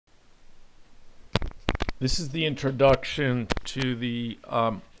This is the introduction to the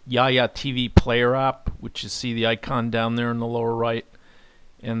Yaya TV player app, which you see the icon down there in the lower right,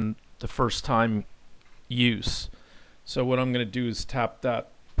 and the first time use. So what I'm going to do is tap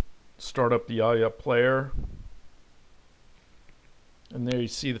that, start up the Yaya player, and there you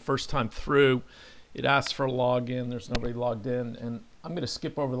see the first time through it asks for a login. There's nobody logged in, and I'm going to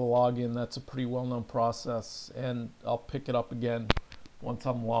skip over the login. That's a pretty well-known process, and I'll pick it up again once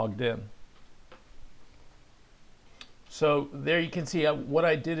I'm logged in. So there you can see what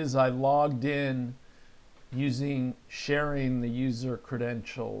I did is I logged in sharing the user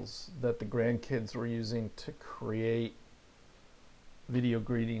credentials that the grandkids were using to create video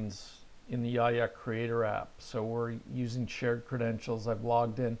greetings in the Yaya Creator app. So we're using shared credentials. I've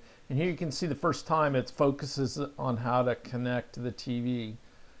logged in, and here you can see the first time it focuses on how to connect to the TV.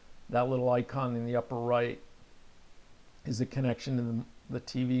 That little icon in the upper right is a connection to the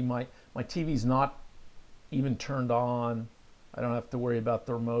TV. My TV's not even turned on. I don't have to worry about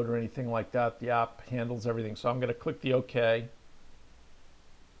the remote or anything like that. The app handles everything. So I'm going to click the OK.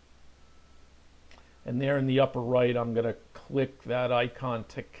 And there in the upper right, I'm going to click that icon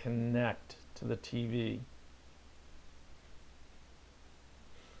to connect to the TV.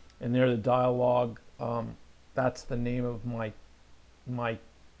 And there the dialog, that's the name of my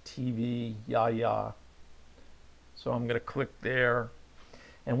TV, Yaya. So I'm going to click there.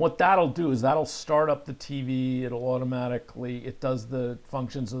 And what that'll do is that'll start up the TV. It'll automatically, it does the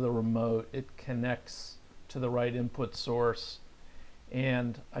functions of the remote. It connects to the right input source.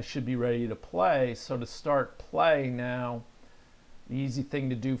 And I should be ready to play. So to start play now, the easy thing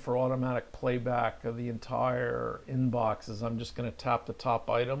to do for automatic playback of the entire inbox is I'm just going to tap the top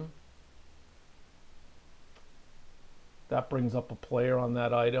item. That brings up a player on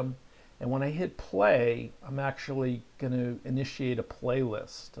that item. And when I hit play, I'm actually going to initiate a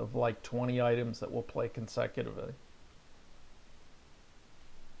playlist of like 20 items that will play consecutively.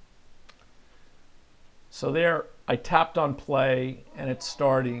 So there, I tapped on play and it's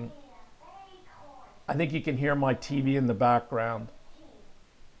starting. I think you can hear my TV in the background.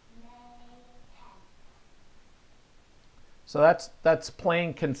 So that's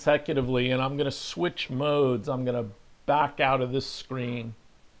playing consecutively, and I'm going to switch modes. I'm going to back out of this screen,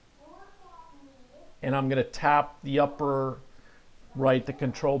 and I'm going to tap the upper right, the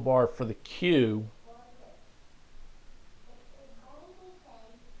control bar for the cue.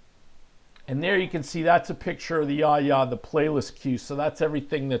 And there you can see that's a picture of the Yaya, the playlist queue. So that's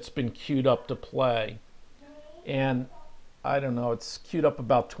everything that's been queued up to play. And I don't know, it's queued up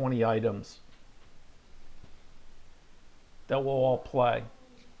about 20 items that will all play.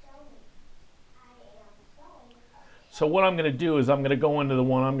 So what I'm going to do is I'm going to go into the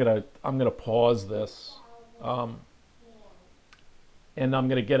one, I'm going to pause this. And I'm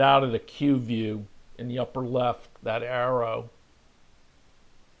going to get out of the queue view in the upper left, that arrow.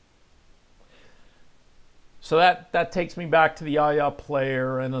 So that takes me back to the Yaya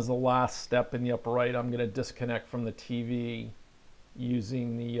player, and as the last step in the upper right, I'm going to disconnect from the TV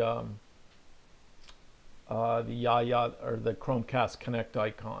using the Yaya or the Chromecast Connect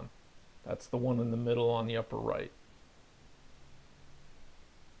icon. That's the one in the middle on the upper right.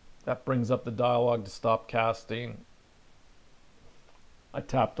 That brings up the dialog to stop casting. I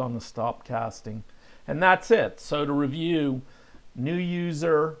tapped on the stop casting, and that's it. So to review, new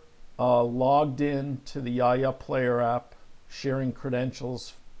user, logged in to the Yaya player app, sharing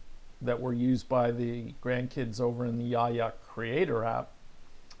credentials that were used by the grandkids over in the Yaya Creator app,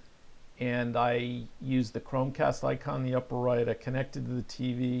 and I used the Chromecast icon in the upper right. I connected to the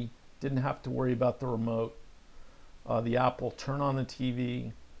TV, didn't have to worry about the remote. The app will turn on the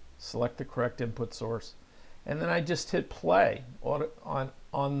TV, select the correct input source, and then I just hit play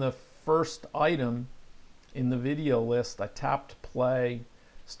on the first item in the video list. I tapped play,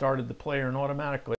 started the player, and automatically